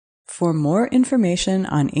For more information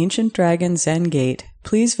on Ancient Dragon Zen Gate,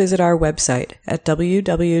 please visit our website at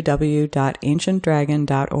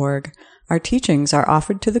www.ancientdragon.org. Our teachings are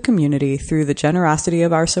offered to the community through the generosity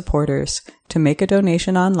of our supporters. To make a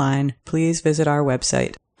donation online, please visit our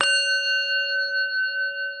website.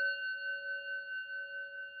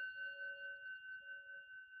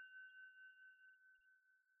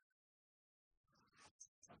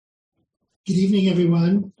 Good evening,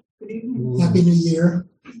 everyone. Happy New Year.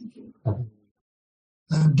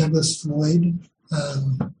 I'm Douglas Floyd.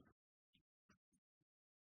 I'm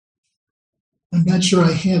not sure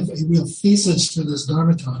I have a real thesis for this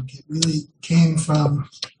Dharma talk. It really came from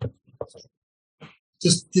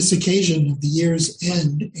just this occasion of the year's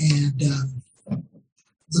end and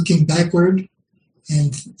looking backward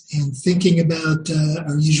and thinking about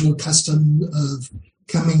our usual custom of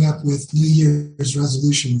coming up with New Year's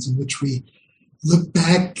resolutions in which we look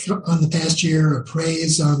back on the past year,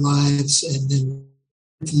 appraise our lives, and then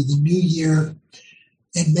to the new year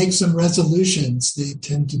and make some resolutions. They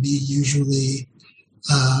tend to be usually,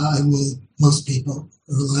 most people,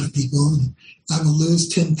 or a lot of people, I will lose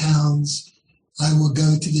 10 pounds. I will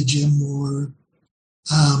go to the gym more.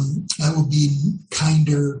 I will be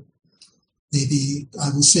kinder. Maybe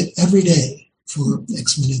I will sit every day for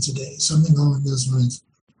X minutes a day, something along those lines.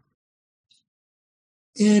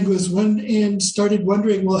 And started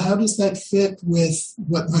wondering, well, how does that fit with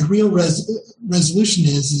what my real resolution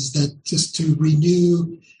is that just to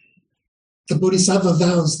renew the Bodhisattva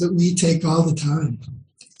vows that we take all the time.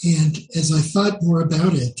 And as I thought more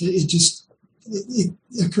about it, it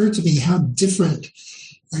occurred to me how different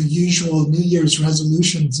our usual New Year's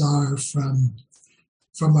resolutions are from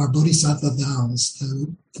our Bodhisattva vows,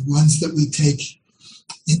 the ones that we take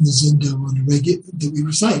in the Zendo that we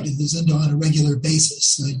recite in the Zendo on a regular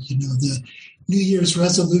basis. The New Year's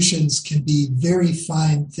resolutions can be very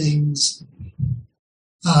fine things,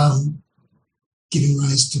 giving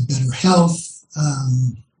rise to better health,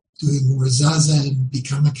 doing more zazen,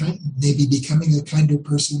 maybe becoming a kinder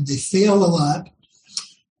person. They fail a lot.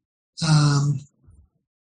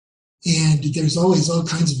 And there's always all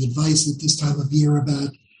kinds of advice at this time of year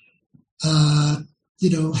about,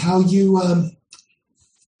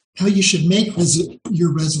 how you should make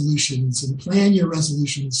your resolutions and plan your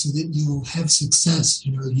resolutions so that you'll have success.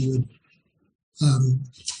 You would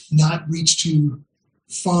not reach too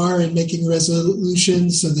far in making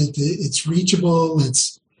resolutions so that it's reachable.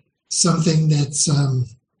 It's something that's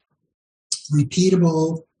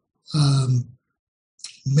repeatable,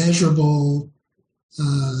 measurable,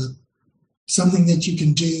 something that you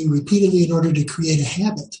can do repeatedly in order to create a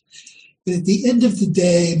habit. But at the end of the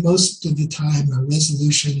day, most of the time, our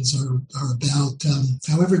resolutions are about,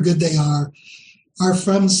 however good they are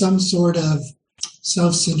from some sort of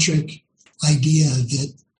self-centric idea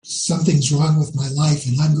that something's wrong with my life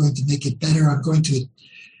and I'm going to make it better. I'm going to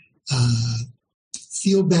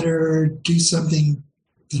feel better, do something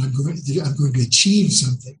that I'm going to achieve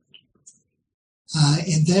something.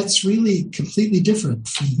 And that's really completely different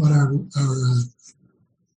from what our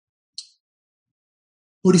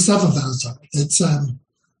Bodhisattva vows are.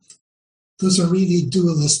 Those are really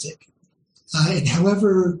dualistic. And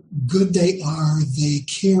however good they are, they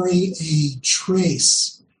carry a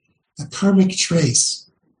karmic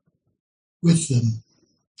trace with them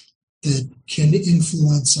that can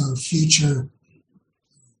influence our future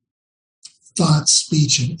thought,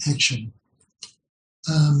 speech, and action.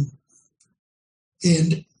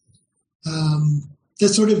 That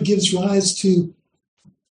sort of gives rise to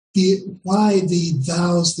why the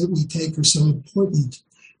vows that we take are so important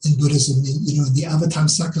in Buddhism. In the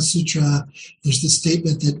Avatamsaka Sutra, there's the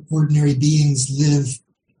statement that ordinary beings live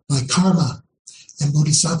by karma and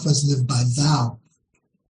bodhisattvas live by vow.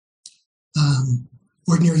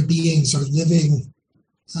 Ordinary beings are living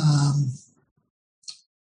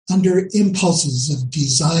under impulses of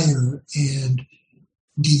desire and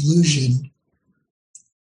delusion,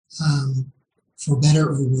 for better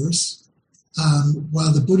or worse.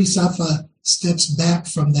 While the Bodhisattva steps back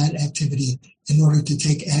from that activity in order to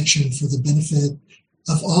take action for the benefit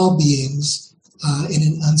of all beings in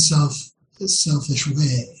an unselfish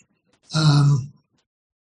way. And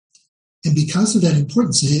because of that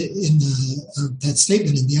importance in that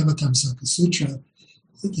statement in the Avatamsaka Sutra,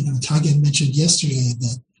 Taigen mentioned yesterday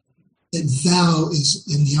that vow is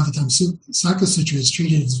in the Avatamsaka Sutra is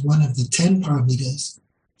treated as one of the 10 paramitas.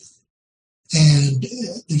 And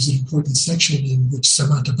there's an important section in which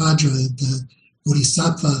Samantabhadra, the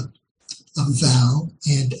Bodhisattva of vow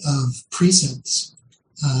and of precepts,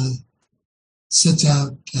 sets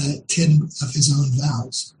out 10 of his own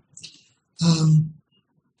vows.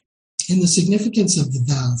 And the significance of the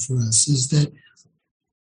vow for us is that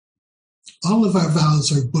all of our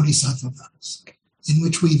vows are bodhisattva vows, in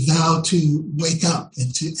which we vow to wake up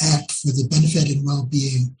and to act for the benefit and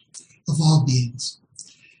well-being of all beings.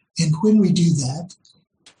 And when we do that,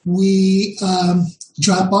 we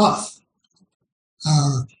drop off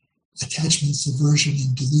our attachments, aversion,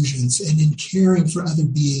 and delusions. And in caring for other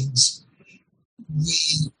beings,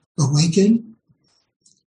 we awaken,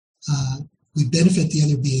 we benefit the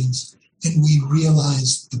other beings, and we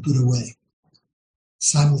realize the Buddha way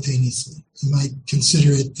simultaneously. You might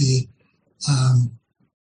consider it the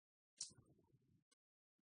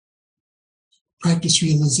practice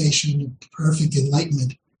realization of perfect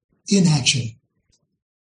enlightenment in action.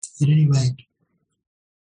 At any rate.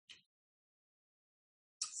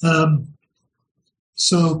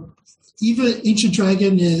 So even Ancient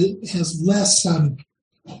Dragon has less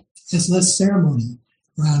ceremony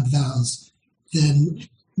around vows than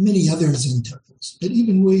many other Zen temples. But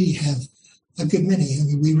even we have a good many. I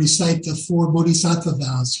mean, we recite the 4 bodhisattva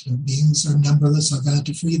vows. Beings are numberless. I vow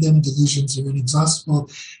to free them. Delusions are inexhaustible.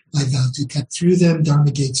 I vow to cut through them.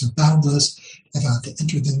 Dharma gates are boundless. I vow to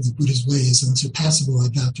enter them. The Buddha's way is unsurpassable. I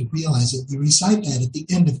vow to realize it. We recite that at the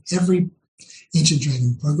end of every Ancient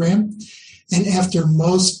Dragon program. And after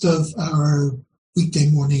most of our weekday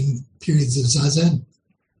morning periods of Zazen.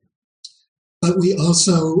 But we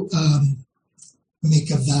also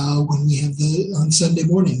make a vow when we have on Sunday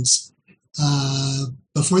mornings.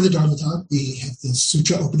 Before the Dharma talk, we have the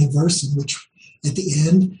sutra opening verse in which at the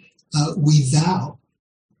end we vow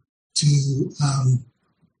to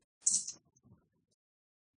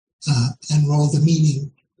unroll the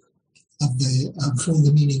meaning of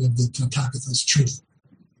the Tathagata's truth.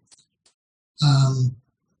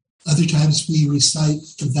 Other times we recite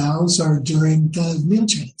the vows are during the meal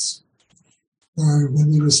chants, or when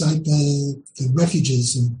we recite the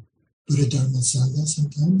refuges in Buddha, Dharma, Sangha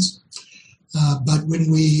sometimes. But when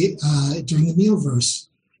we, during the meal verse,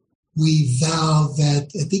 we vow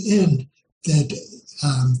that at the end that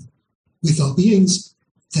with all beings,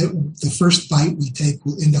 that the first bite we take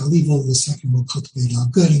will end all evil, the second will cultivate all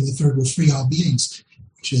good, and the third will free all beings,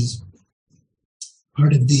 which is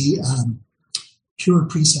part of the pure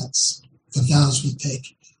precepts, the vows we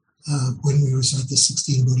take when we recite the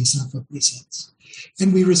 16 Bodhisattva precepts.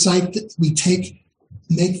 And we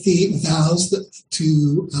make the vows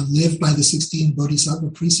to live by the 16 Bodhisattva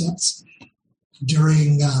precepts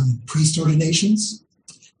during priest ordinations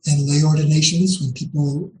and lay ordinations when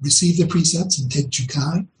people receive the precepts and take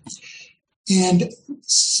Jukai. And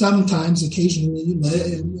sometimes, occasionally,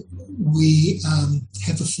 we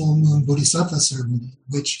have the full moon Bodhisattva ceremony,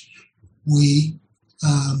 which we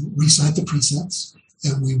recite the precepts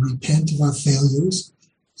and we repent of our failures,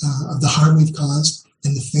 of the harm we've caused,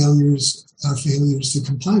 and our failures to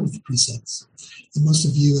comply with the precepts. And most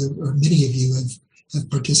of you, or many of you, have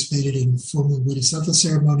participated in full moon Bodhisattva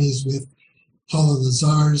ceremonies with Paula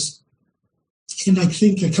Lazars, and I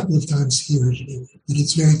think a couple of times here. But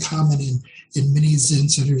it's very common in many Zen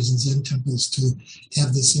centers and Zen temples to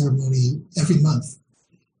have this ceremony every month.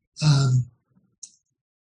 And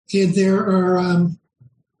there are,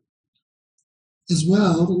 as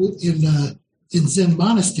well, in Zen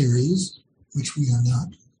monasteries, which we are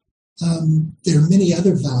not, there are many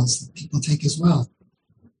other vows that people take as well.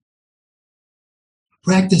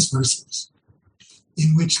 Practice verses,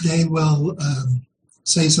 in which they will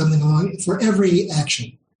say something along, for every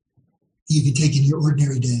action you can take in your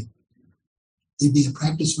ordinary day. There'd be a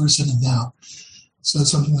practice verse and a vow. So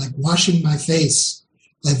something like, washing my face,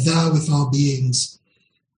 I vow with all beings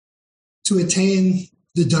to attain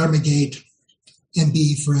the Dharma gate and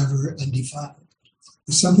be forever undefiled.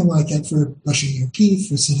 Or something like that for brushing your teeth,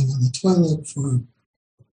 for sitting on the toilet, for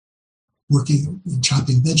working and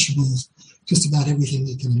chopping vegetables, just about everything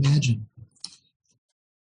you can imagine.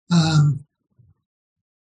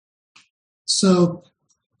 So,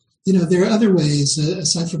 there are other ways,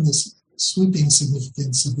 aside from this sweeping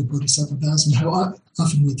significance of the Bodhisattva vows and how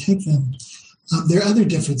often we take them, there are other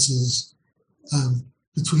differences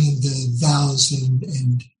between the vows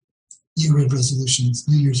and year-end resolutions,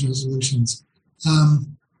 New Year's resolutions.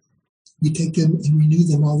 We take them and renew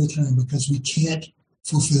them all the time because we can't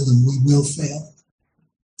fulfill them. We will fail.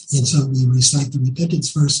 And so we recite the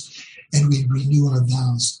repentance verse and we renew our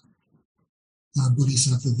vows,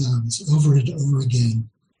 Bodhisattva vows, over and over again.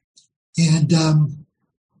 And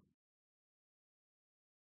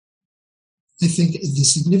I think the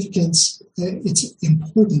significance, it's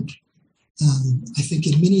important. I think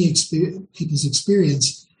in many people's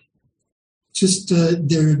experience, just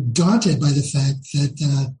they're daunted by the fact that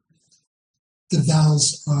the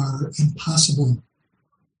vows are impossible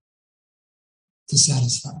to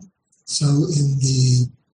satisfy. So in the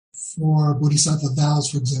 4 Bodhisattva vows,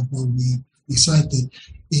 for example, we recite that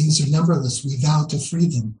beings are numberless. We vow to free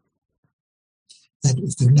them. That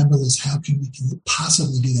if they're numberless, how can we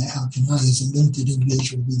possibly do that? How can I, as a limited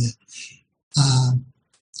individual, do that?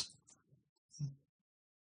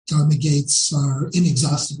 Dharma gates are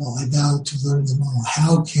inexhaustible. I vow to learn them all.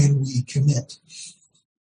 How can we commit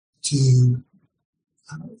to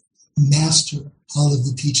master all of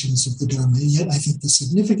the teachings of the Dharma? And yet I think the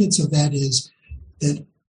significance of that is that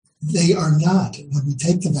they are not, when we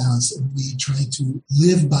take the vows and we try to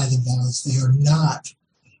live by the vows, they are not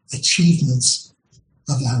achievements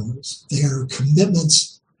of ours. They are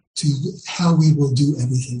commitments to how we will do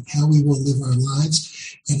everything, how we will live our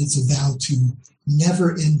lives, and it's a vow to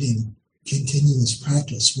never-ending continuous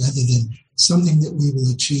practice rather than something that we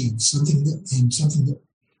will achieve, something that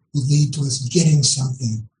will lead to us getting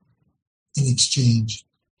something in exchange.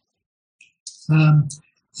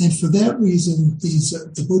 And for that reason,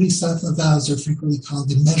 the Bodhisattva vows are frequently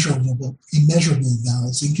called immeasurable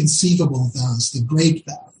vows, inconceivable vows, the great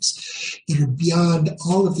vows that are beyond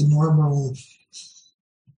all of the normal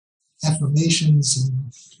affirmations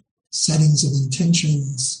and settings of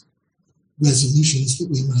intentions, resolutions that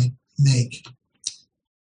we might make.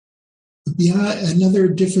 But beyond, another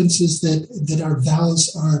difference is that our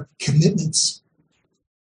vows are commitments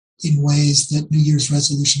in ways that New Year's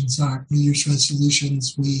resolutions aren't. New Year's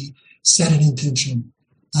resolutions, we set an intention.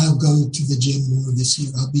 I'll go to the gym more this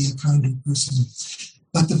year. I'll be a kinder person.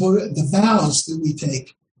 But the vows that we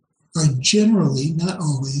take are generally, not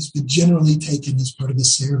always, but generally taken as part of a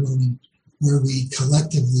ceremony where we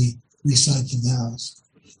collectively recite the vows.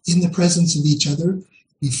 In the presence of each other,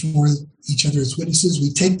 before each other as witnesses,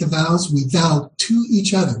 we take the vows, we vow to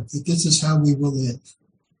each other that this is how we will live.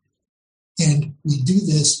 And we do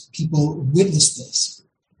this, people witness this.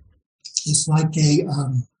 It's like a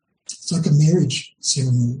marriage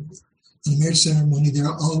ceremony. In a marriage ceremony, there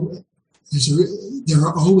are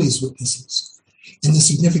always witnesses. And the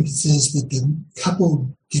significance is that the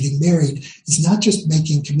couple getting married is not just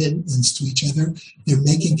making commitments to each other, they're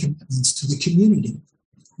making commitments to the community.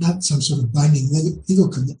 Not some sort of binding legal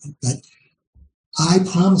commitment, but I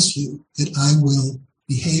promise you that I will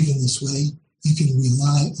behave in this way. You can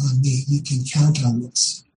rely on me. You can count on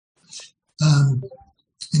this. And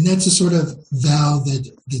that's a sort of vow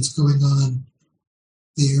that's going on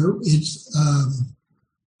there. It's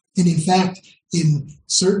and in fact, in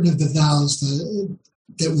certain of the vows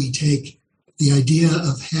that we take, the idea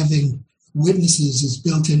of having witnesses is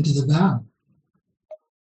built into the vow.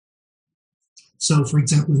 So, for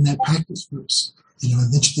example, in that practice verse, I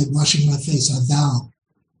mentioned that washing my face, I vow,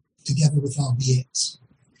 together with all beings,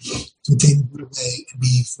 to attain the Buddha way and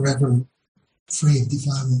be forever free of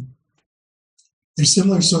defilement. There's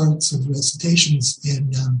similar sorts of recitations in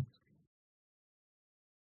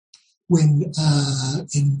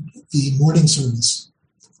the morning service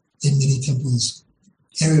in many temples.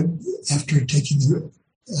 After reciting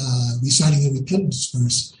the repentance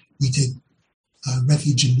verse, we take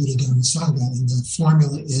refuge in Buddha, Dharma, Sangha, and the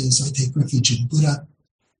formula is I take refuge in Buddha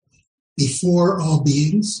before all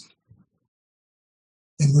beings,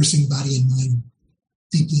 immersing body and mind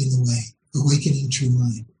deeply in the way, awakening true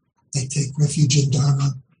mind. I take refuge in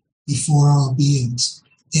Dharma before all beings,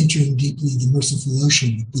 entering deeply the merciful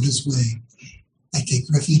ocean of Buddha's way. I take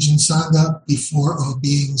refuge in Sangha before all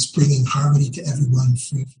beings, bringing harmony to everyone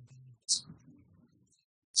free from ignorance.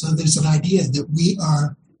 So there's an idea that we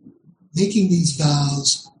are making these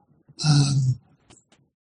vows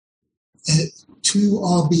to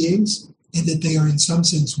all beings, and that they are in some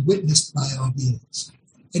sense witnessed by all beings.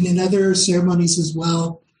 And in other ceremonies as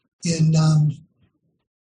well, in the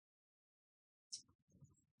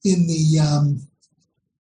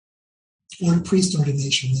priest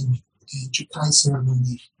ordination in Chukai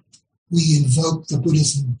ceremony, we invoke the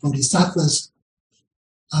Buddhas and Bodhisattvas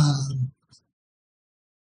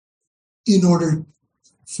in order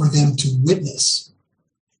for them to witness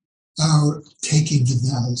our taking the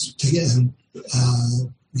vows,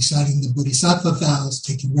 reciting the Bodhisattva vows,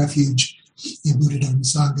 taking refuge in Buddha, Dharma,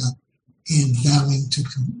 Sangha, and vowing to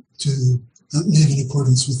live in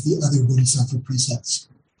accordance with the other Bodhisattva precepts.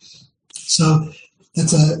 So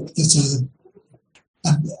that's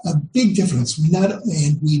a big difference. We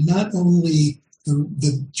not only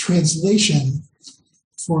the translation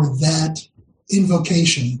for that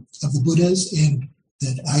invocation of the Buddhas and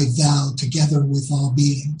that I vow together with all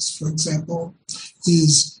beings, for example,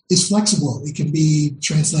 is flexible. It can be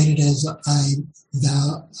translated as I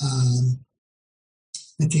vow,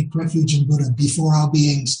 I take refuge in Buddha before all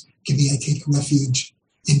beings. It can be I take refuge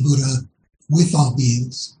in Buddha with all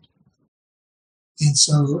beings. And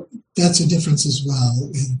so that's a difference as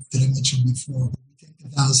well that I mentioned before. When we take the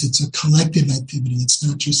vows, it's a collective activity. It's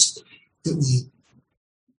not just that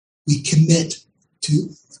we commit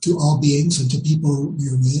to all beings and to people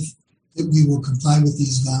we're with, that we will comply with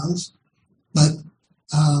these vows, but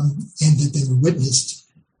and that they were witnessed.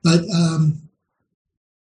 But I'm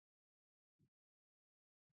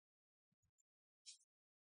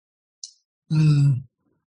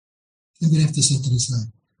going to have to set that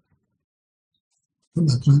aside. What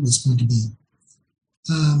my point was going to be.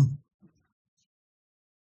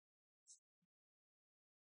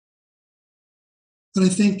 But I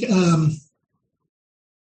think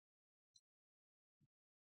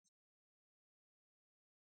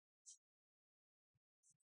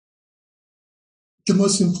the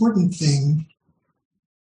most important thing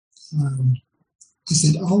is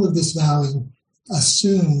that all of this vowing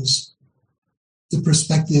assumes the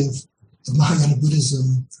perspective of Mahayana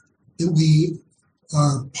Buddhism that we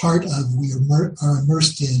are part of, we are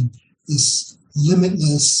immersed in this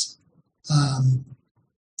limitless,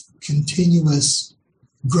 continuous,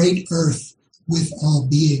 great earth with all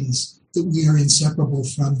beings, that we are inseparable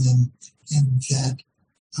from them, and that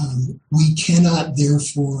we cannot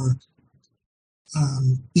therefore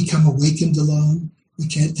become awakened alone. We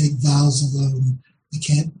can't take vows alone.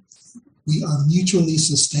 We are mutually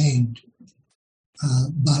sustained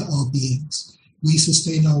by all beings. We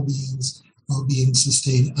sustain all beings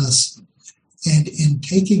sustain us. And in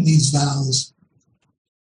taking these vows,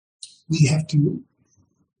 we have to,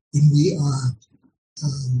 when we are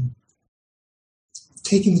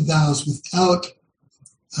taking the vows without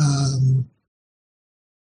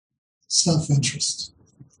self-interest,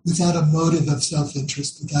 without a motive of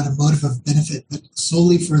self-interest, without a motive of benefit, but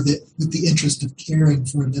solely with the interest of caring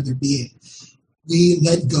for another being, we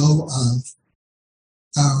let go of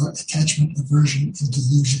our attachment, aversion, and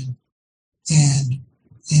delusion, and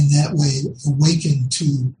in that way awaken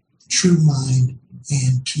to true mind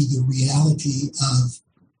and to the reality of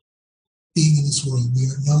being in this world. We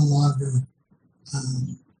are no longer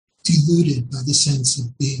deluded by the sense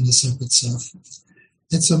of being a separate self.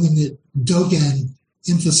 That's something that Dogen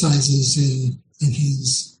emphasizes in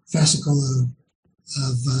his fascicle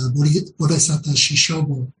of Bodhisattva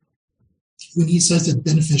Shishobo, when he says that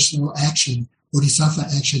beneficial action, Bodhisattva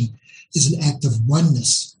action, is an act of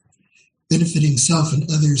oneness, benefiting self and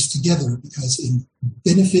others together, because in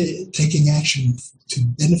taking action to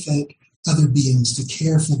benefit other beings, to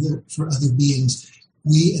care for other beings,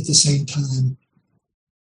 we at the same time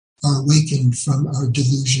are awakened from our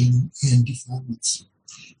delusion and defilements.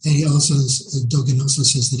 And Dogen also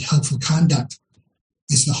says that helpful conduct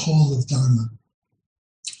is the whole of Dharma.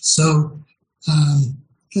 So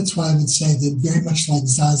that's why I would say that very much like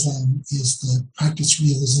Zazen is the practice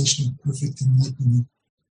realization of perfect enlightenment.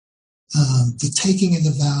 The taking of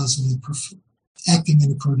the vows and the acting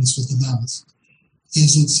in accordance with the vows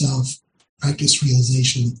is itself practice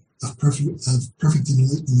realization of perfect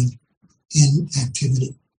enlightenment in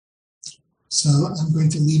activity. So I'm going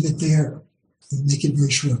to leave it there and make it very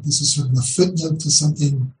short. This is sort of a footnote to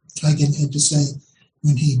something Taigen had to say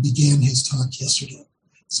when he began his talk yesterday.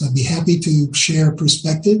 So I'd be happy to share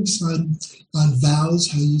perspectives on vows,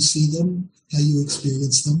 how you see them, how you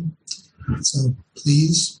experience them. So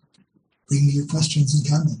please bring me your questions and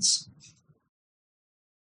comments.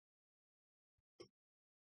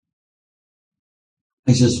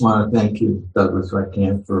 I just want to thank you, Douglas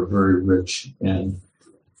Rykamp, for a very rich and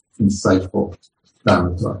insightful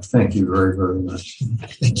Dharma talk. Thank you very, very much.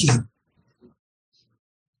 Thank you.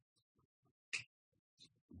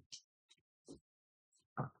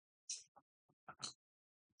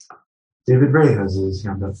 David Ray has his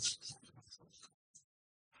hand up.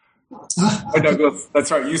 Hi, Douglas.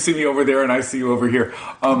 That's right. You see me over there and I see you over here.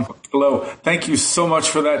 Hello. Thank you so much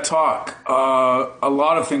for that talk. A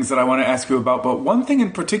lot of things that I want to ask you about, but one thing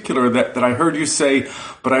in particular that I heard you say,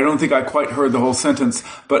 but I don't think I quite heard the whole sentence,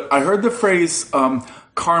 but I heard the phrase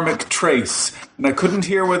karmic trace, and I couldn't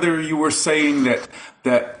hear whether you were saying that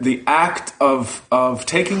the act of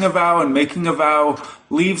taking a vow and making a vow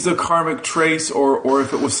leaves a karmic trace, or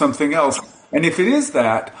if it was something else. And if it is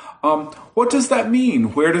that, what does that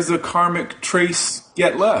mean? Where does a karmic trace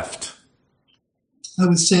get left? I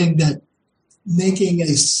was saying that making a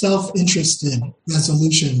self-interested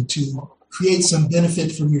resolution to create some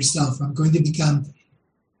benefit from yourself, I'm going to become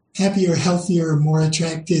happier, healthier, more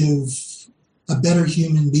attractive, a better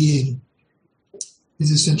human being,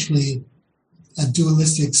 is essentially a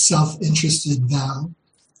dualistic self-interested vow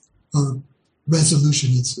or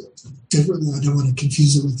resolution. It's different. I don't want to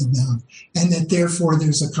confuse it with the vow. And that therefore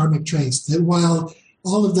there's a karmic trace. That while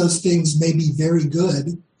all of those things may be very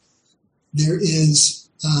good, there is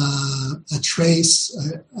a trace,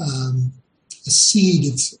 a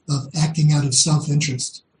seed of acting out of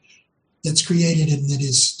self-interest that's created and that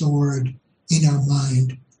is stored in our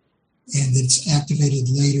mind, and that's activated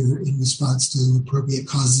later in response to appropriate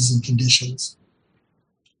causes and conditions.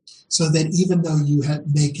 So that even though you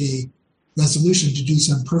make a resolution to do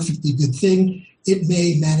some perfectly good thing, it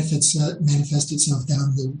may manifest itself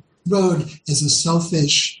down the road as a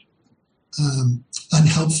selfish,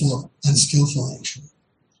 unhelpful, unskillful action.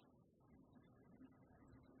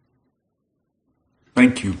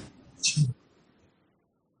 Thank you.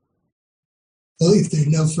 Well, if there are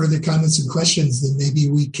no further comments and questions, then maybe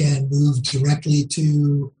we can move directly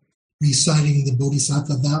to reciting the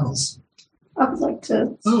Bodhisattva vows. I would like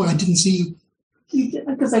to. Oh, I didn't see you.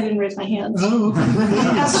 Because I didn't raise my hand. Oh, okay.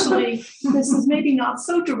 Actually, this is maybe not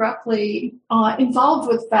so directly involved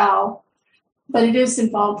with vow, but it is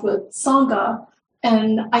involved with Sangha.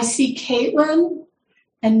 And I see Caitlin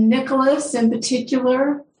and Nicholas in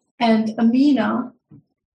particular and Amina.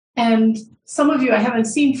 And some of you I haven't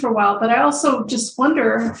seen for a while, but I also just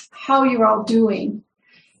wonder how you're all doing.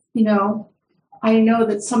 You know, I know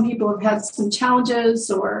that some people have had some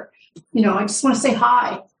challenges, or, you know, I just want to say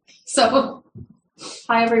hi. So,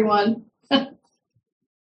 hi, everyone.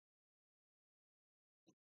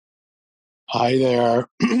 Hi there.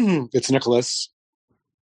 It's Nicholas.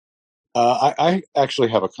 I actually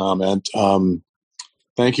have a comment.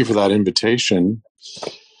 Thank you for that invitation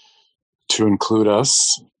to include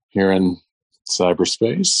us here in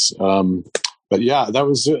cyberspace. But yeah, that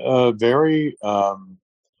was a very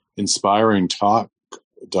inspiring talk,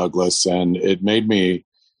 Douglas, and it made me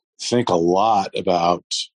think a lot about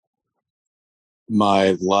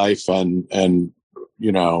my life and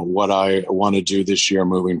you know, what I want to do this year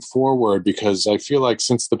moving forward, because I feel like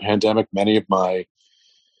since the pandemic, many of my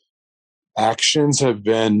actions have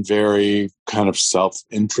been very kind of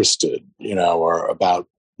self-interested, you know, or about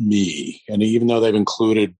me. And even though they've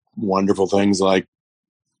included wonderful things like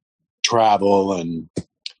travel and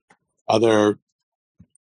other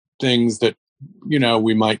things that, you know,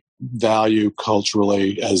 we might value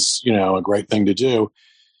culturally as, you know, a great thing to do,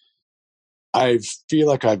 I feel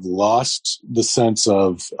like I've lost the sense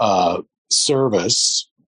of service,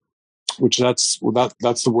 which that's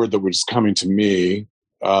the word that was coming to me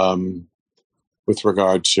with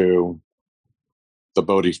regard to the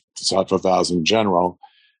Bodhisattva vows in general.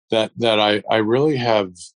 That I really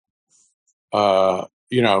have,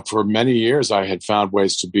 you know, for many years I had found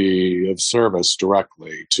ways to be of service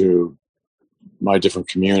directly to my different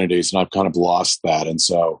communities, and I've kind of lost that. And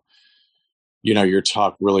so, you know, your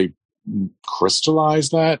talk really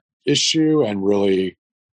crystallized that issue and really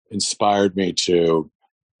inspired me to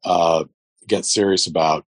get serious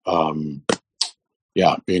about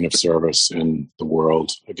being of service in the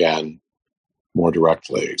world again more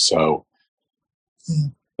directly. So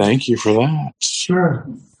thank you for that. Sure.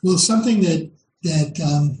 Well, something that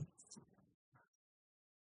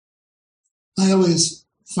I always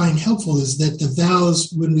find helpful is that the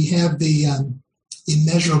vows, when we have the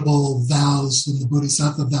immeasurable vows in the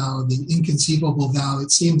Bodhisattva vow, the inconceivable vow,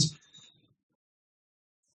 it seems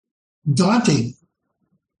daunting,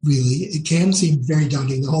 really. It can seem very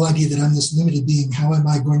daunting. The whole idea that I'm this limited being, how am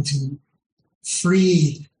I going to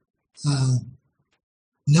free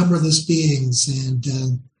numberless beings and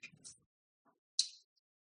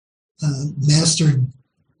master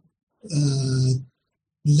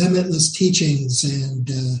limitless teachings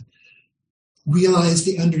and realize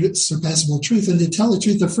the unsurpassable truth. And to tell the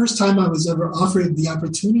truth, the first time I was ever offered the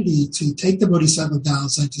opportunity to take the Bodhisattva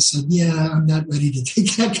vows, I just said, yeah, I'm not ready to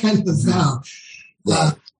take that kind of vow.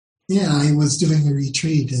 Right. I was doing a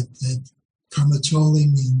retreat at Karma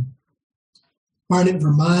Choling in Barnet,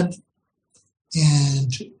 Vermont.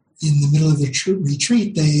 And in the middle of the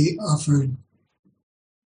retreat,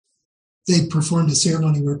 they performed a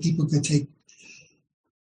ceremony where people could take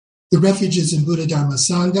the refuges in Buddha Dharma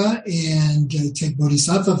Sangha and take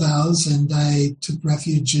Bodhisattva vows. And I took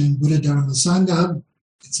refuge in Buddha Dharma Sangha and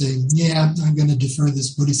saying, yeah, I'm going to defer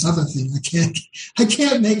this Bodhisattva thing. I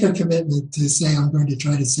can't make a commitment to say I'm going to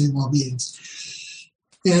try to save all beings.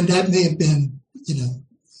 And that may have been, you know,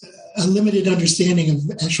 a limited understanding of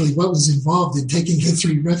actually what was involved in taking the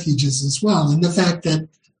 3 refuges as well. And the fact that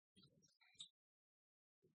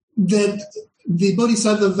the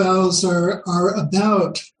Bodhisattva vows are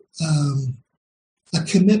about a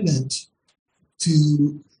commitment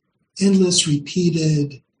to endless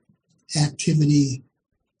repeated activity.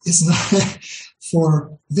 Is not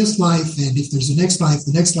for this life, and if there's a next life,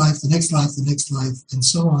 the next life, the next life, the next life, and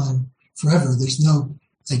so on forever. There's no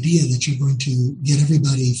idea that you're going to get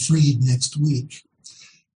everybody freed next week.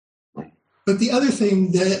 But the other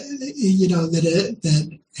thing that,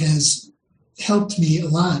 that has helped me a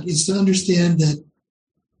lot is to understand that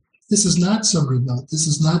this is not so remote. This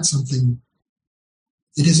is not something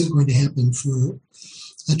that isn't going to happen for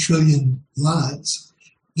a trillion lives,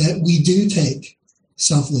 that we do take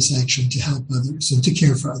selfless action to help others and to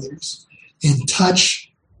care for others and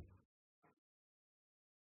touch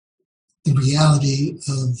the reality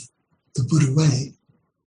of the Buddha way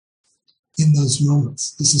in those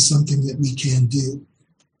moments. This is something that we can do.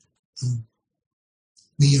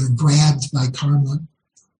 We are grabbed by karma,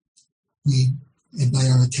 and by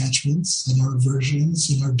our attachments and our aversions,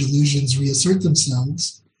 and our delusions reassert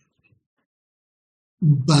themselves.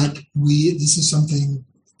 But this is something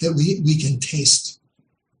that we can taste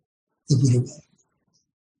the Buddha way.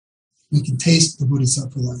 We can taste the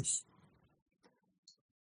Bodhisattva life.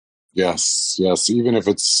 Yes. Even if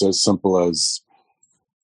it's as simple as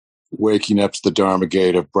waking up to the Dharma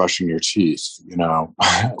gate of brushing your teeth,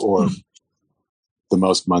 or the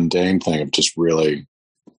most mundane thing of just really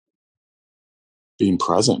being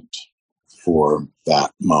present for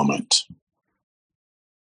that moment.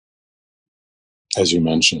 As you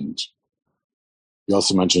mentioned, you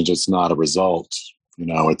also mentioned it's not a result,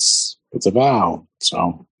 it's a vow.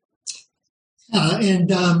 So,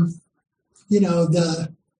 the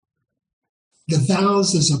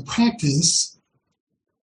vows as a practice,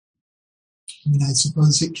 I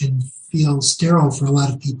suppose it can feel sterile for a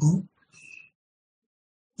lot of people.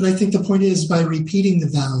 But I think the point is, by repeating the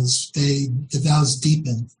vows, the vows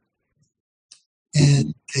deepen,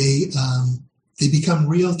 and they become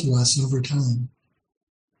real to us over time.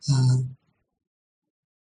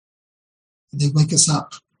 They wake us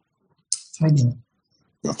up.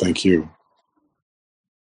 Well, thank you.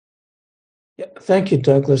 Yeah, thank you,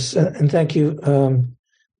 Douglas, and thank you,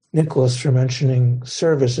 Nicholas, for mentioning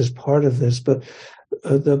service as part of this. But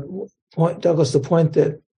the point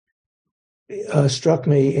that struck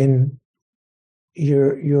me in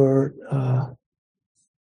your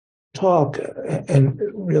talk, and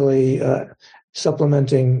really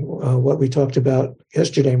supplementing what we talked about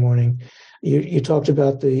yesterday morning, you talked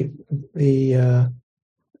about the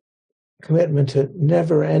commitment to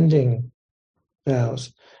never-ending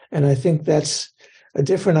vows, and I think that's a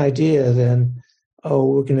different idea than,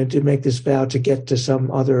 we're going to make this vow to get to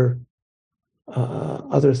some other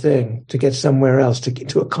thing, to get somewhere else,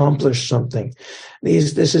 to accomplish something.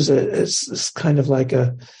 This is it's kind of like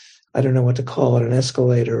I don't know what to call it, an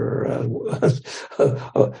escalator or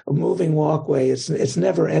a moving walkway. It's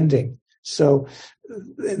never ending. So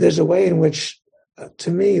there's a way in which,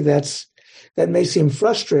 to me, that may seem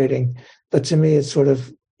frustrating, but to me, it's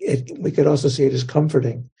we could also see it as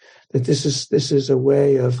comforting, that this is a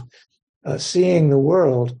way of seeing the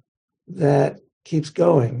world that keeps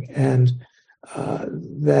going, and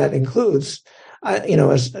that includes,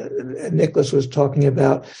 as Nicholas was talking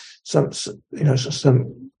about, some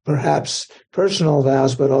perhaps personal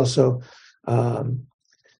vows, but also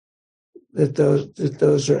that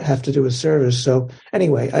those have to do with service. So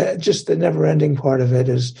anyway, just the never-ending part of it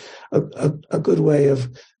is a good way of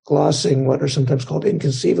glossing what are sometimes called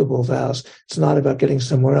inconceivable vows. It's not about getting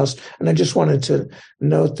somewhere else. And I just wanted to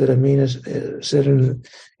note that Amina said in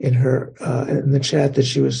the chat that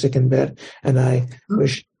she was sick in bed, and I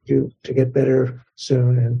wish you to get better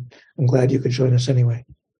soon. And I'm glad you could join us anyway.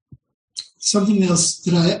 Something else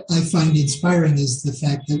that I find inspiring is the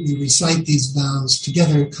fact that we recite these vows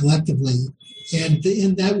together collectively. And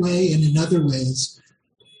in that way, and in other ways,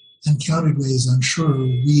 uncounted ways, I'm sure,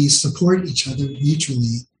 we support each other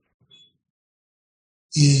mutually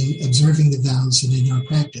in observing the vows and in our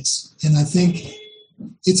practice. And I think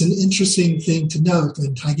it's an interesting thing to note,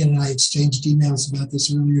 and Taigen and I exchanged emails about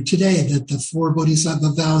this earlier today, that the 4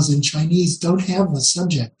 Bodhisattva vows in Chinese don't have a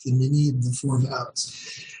subject in any of the 4 vows.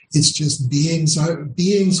 It's just beings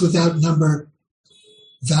without number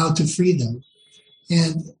vow to free them.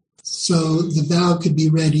 And so the vow could be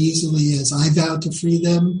read easily as I vow to free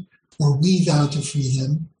them, or we vow to free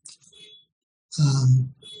them.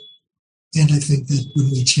 And I think that when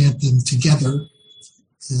we chant them together,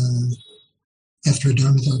 after a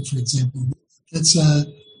Dharma talk, for example, that's a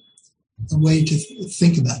way to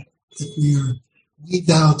think about it, that we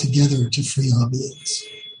vow together to free all beings.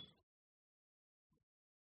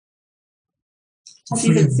 I've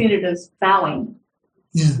even seen it as vowing,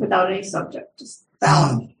 without any subject, just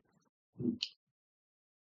vowing.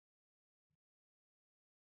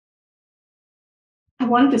 I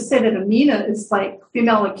wanted to say that Amina is like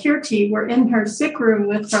Bimala Kirti. We're in her sick room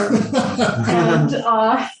with her. And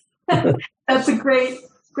that's a great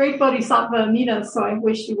bodhisattva, Amina, so I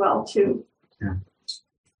wish you well, too.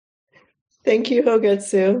 Thank you,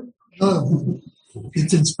 Hogetsu. Oh,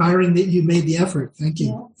 it's inspiring that you made the effort. Thank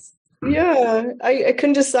you. Yeah, I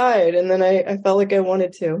couldn't decide, and then I felt like I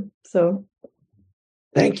wanted to. So,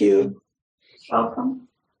 thank you. Welcome.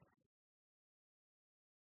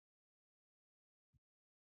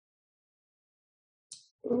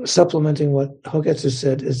 Supplementing what Hogetsu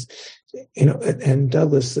said is, and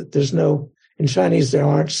Douglas, that in Chinese there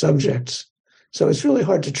aren't subjects. So it's really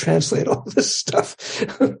hard to translate all this stuff.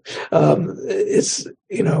 It's,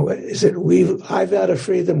 is it I vow to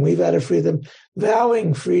freedom, we vow to freedom,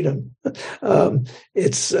 vowing freedom.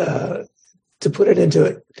 It's, to put it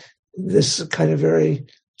into this kind of very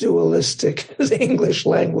dualistic English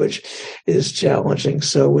language is challenging.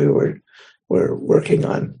 So we're working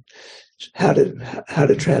on how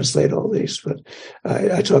to translate all these. But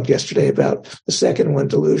I talked yesterday about the second one,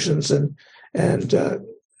 delusions, and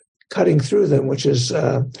cutting through them, which is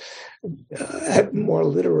more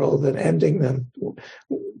literal than ending them.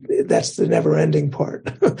 That's the never-ending part.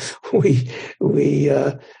 we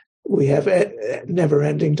have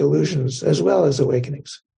never-ending delusions as well as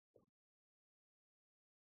awakenings.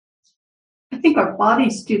 I think our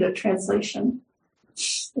bodies do the translation.